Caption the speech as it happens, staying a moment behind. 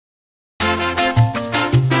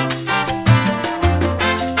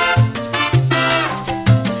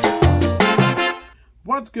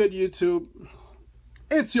good, YouTube?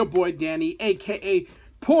 It's your boy Danny, aka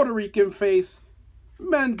Puerto Rican Face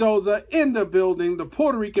Mendoza, in the building. The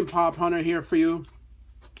Puerto Rican Pop Hunter here for you.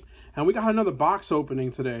 And we got another box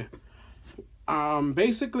opening today.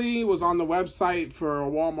 Basically was on the website for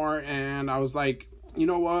Walmart, and I was like, you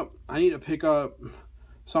know what? I need to pick up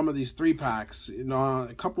some of these 3-packs. You know,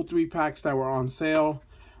 a couple 3-packs that were on sale.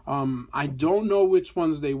 I don't know which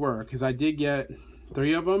ones they were, because I did get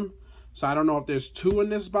 3 of them. So I don't know if there's 2 in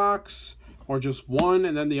this box or just 1,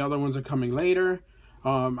 and then the other ones are coming later.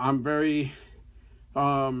 I'm very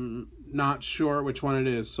not sure which one it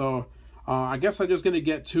is. So I guess I'm just going to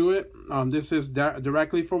get to it. This is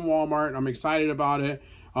directly from Walmart. I'm excited about it.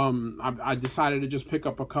 I decided to just pick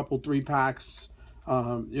up a couple 3-packs,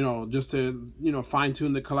 you know, just to, you know, fine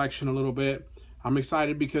tune the collection a little bit. I'm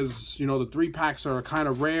excited because, you know, the 3-packs are kind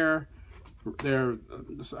of rare. They're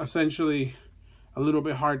essentially a little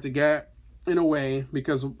bit hard to get in a way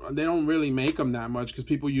because they don't really make them that much because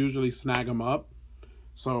people usually snag them up.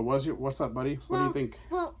 So what's up, buddy? What do you think?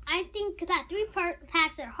 Well, I think that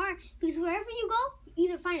 3-packs are hard because wherever you go, you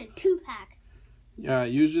either find a 2-pack. Yeah,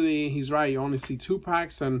 usually he's right. You only see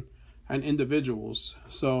 2-packs and individuals.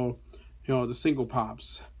 So, you know, the single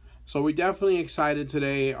pops. So we're definitely excited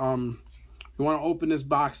today. We want to open this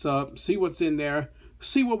box up, see what's in there,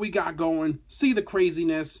 see what we got going, see the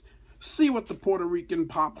craziness, see what the Puerto Rican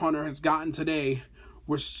Pop Hunter has gotten today.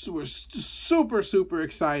 We're super, super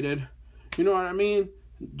excited. You know what I mean?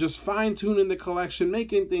 Just fine-tuning the collection,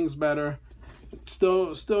 making things better.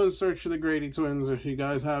 Still in search for the Grady twins. If you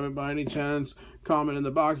guys have it by any chance, comment in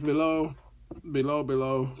the box below.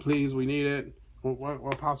 Below. Please, we need it.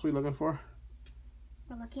 What pops are we looking for?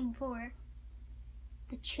 We're looking for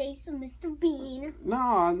the Chase of Mr. Bean.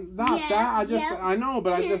 No, not that. I know,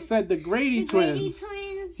 but I just said the Grady twins.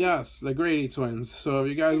 Grady twins. Yes, the Grady twins. So if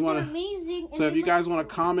you guys want to, if you guys want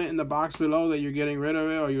to comment in the box below that you're getting rid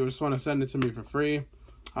of it, or you just want to send it to me for free,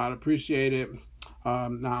 I'd appreciate it.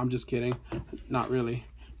 Nah, I'm just kidding. Not really.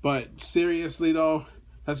 But seriously though,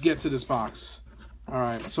 let's get to this box. All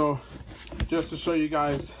right. So just to show you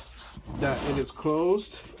guys that it is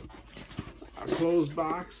closed, a closed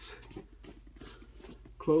box.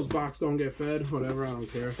 Closed box don't get fed, whatever, I don't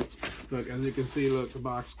care. Look, as you can see, look, the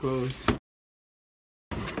box closed.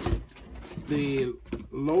 The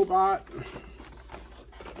Lobot,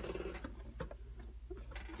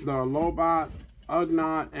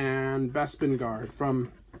 Ugnaught, and Bespin Guard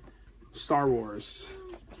from Star Wars.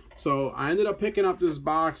 So I ended up picking up this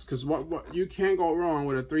box because what you can't go wrong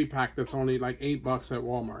with a 3-pack that's only like $8 at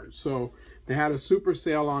Walmart. So they had a super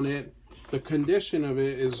sale on it. The condition of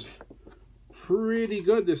it is pretty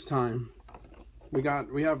good this time. We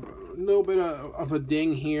have a little bit of a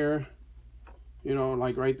ding here, you know,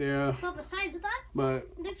 like right there. Well, besides that, but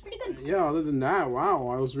it looks pretty good. Yeah, other than that,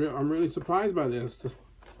 wow, I'm really surprised by this.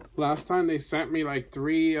 Last time they sent me like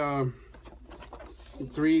three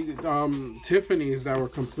Tiffany's that were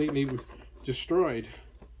completely destroyed.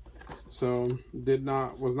 So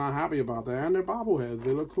was not happy about that. And they're bobbleheads,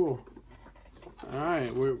 they look cool. All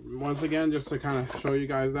right, once again, just to kind of show you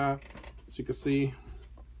guys that. As you can see,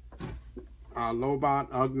 Lobot,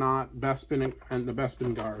 Ugnaught, Bespin, and the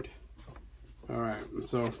Bespin Guard. All right,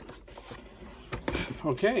 so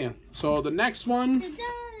okay, so the next one.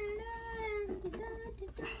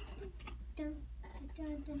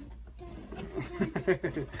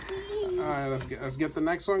 All right, let's get the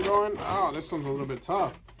next one going. Oh, this one's a little bit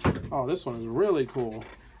tough. Oh, this one is really cool.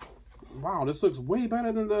 Wow, this looks way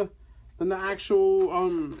better than the actual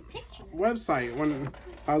website. When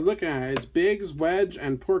I was looking at it, it's Biggs, Wedge,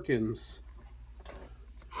 and Porkins.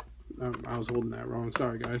 I was holding that wrong.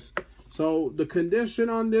 Sorry, guys. So the condition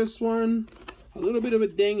on this one, a little bit of a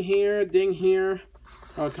ding here,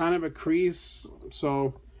 kind of a crease.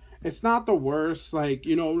 So it's not the worst. Like,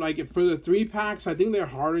 you know, like for the 3-packs, I think they're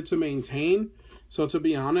harder to maintain. So to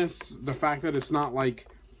be honest, the fact that it's not like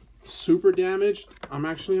super damaged, I'm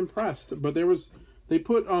actually impressed. But they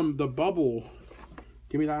put the bubble.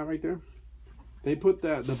 Give me that right there. They put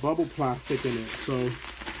the bubble plastic in it, so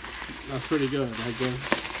that's pretty good, I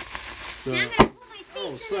guess. So, I'm gonna pull my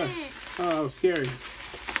face in it. Oh, that was scary.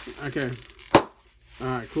 Okay. All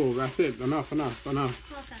right, cool. That's it. Enough. Okay.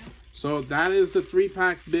 So that is the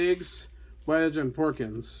 3-pack Biggs, Wedge, and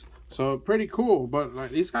Porkins. So pretty cool, but like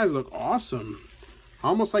these guys look awesome. I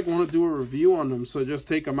almost like want to do a review on them, so just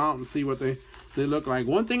take them out and see what they look like.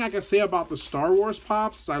 One thing I can say about the Star Wars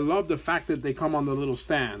pops, I love the fact that they come on the little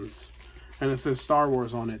stands and it says Star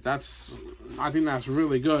Wars on it. I think that's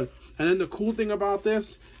really good. And then the cool thing about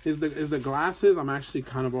this is the glasses. I'm actually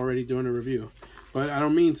kind of already doing a review, but I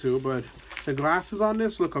don't mean to. But the glasses on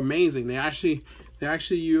this look amazing. They They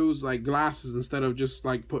actually use like glasses instead of just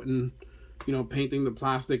like putting, you know, painting the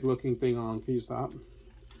plastic looking thing on. Can you stop?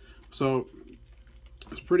 So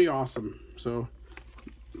it's pretty awesome. So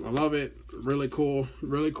I love it. Really cool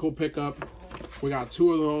pickup. We got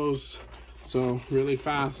 2 of those. So really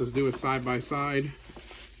fast. Let's do it side by side.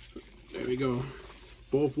 There we go.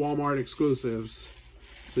 Both Walmart exclusives.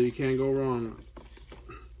 So you can't go wrong.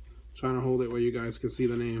 Trying to hold it where you guys can see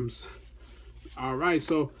the names. All right,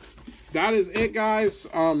 so that is it, guys.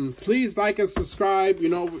 Please like and subscribe. You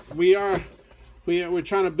know, we're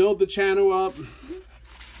trying to build the channel up.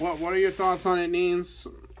 What are your thoughts on it, Neens?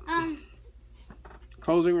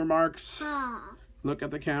 Closing remarks. Look at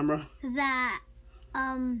the camera. That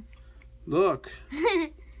Look.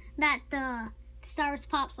 that the Star Wars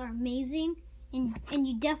Pops are amazing, and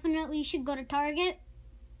you definitely should go to Target.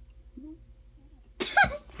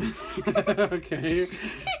 Okay.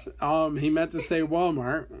 He meant to say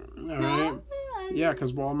Walmart. All right. Yeah,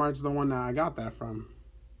 because Walmart's the one that I got that from.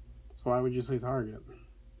 So why would you say Target?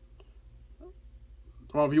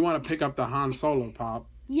 Well, if you want to pick up the Han Solo Pop,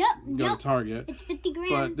 go to Target. It's 50 grand.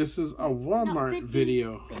 But this is a Walmart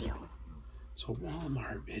video. It's a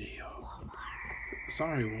Walmart video.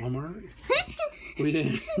 Sorry, Walmart. we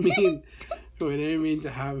didn't mean to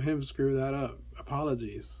have him screw that up.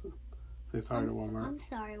 Apologies. Say sorry to Walmart. I'm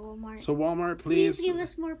sorry, Walmart. So Walmart, please give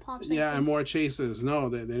us more pops. Yeah, and more chases. No,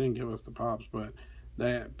 they didn't give us the pops, but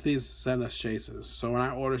please send us chases. So when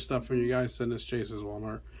I order stuff for you guys, send us chases,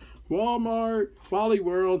 Walmart. Walmart, Wally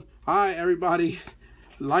World. Hi, everybody.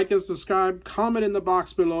 Like and subscribe. Comment in the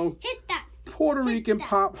box below. Hit that. Puerto Rican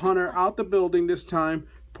Pop Hunter out the building this time.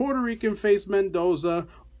 Puerto Rican Face Mendoza.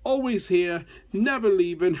 Always here. Never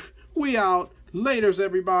leaving. We out. Laters,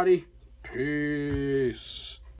 everybody. Peace.